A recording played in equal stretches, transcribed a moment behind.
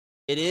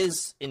it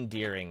is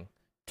endearing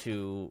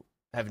to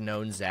have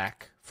known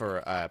Zach for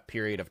a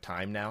period of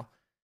time now,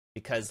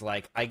 because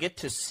like I get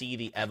to see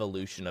the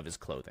evolution of his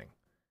clothing.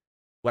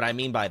 What I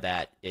mean by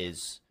that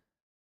is,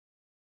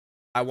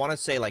 I want to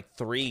say like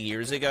 3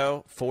 years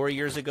ago, 4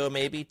 years ago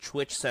maybe,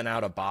 Twitch sent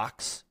out a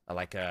box,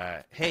 like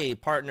a, hey,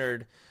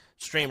 partnered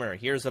streamer,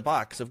 here's a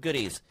box of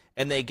goodies.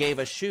 And they gave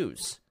us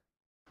shoes.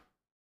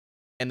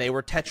 And they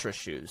were Tetra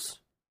shoes.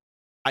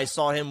 I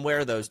saw him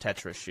wear those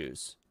Tetra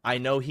shoes. I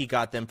know he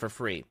got them for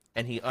free.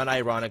 And he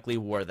unironically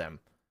wore them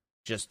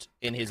just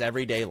in his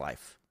everyday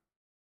life.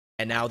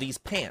 And now these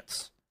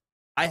pants.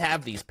 I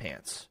have these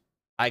pants.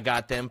 I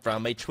got them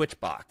from a Twitch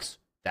box.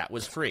 That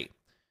was free.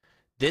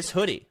 This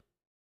hoodie.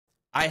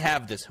 I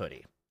have this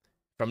hoodie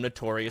from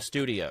Notorious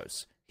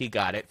Studios. He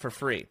got it for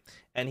free.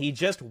 And he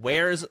just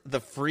wears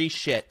the free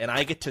shit, and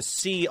I get to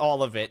see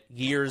all of it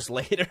years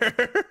later.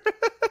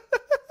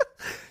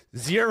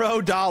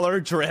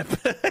 $0 drip.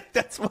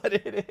 That's what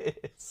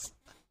it is.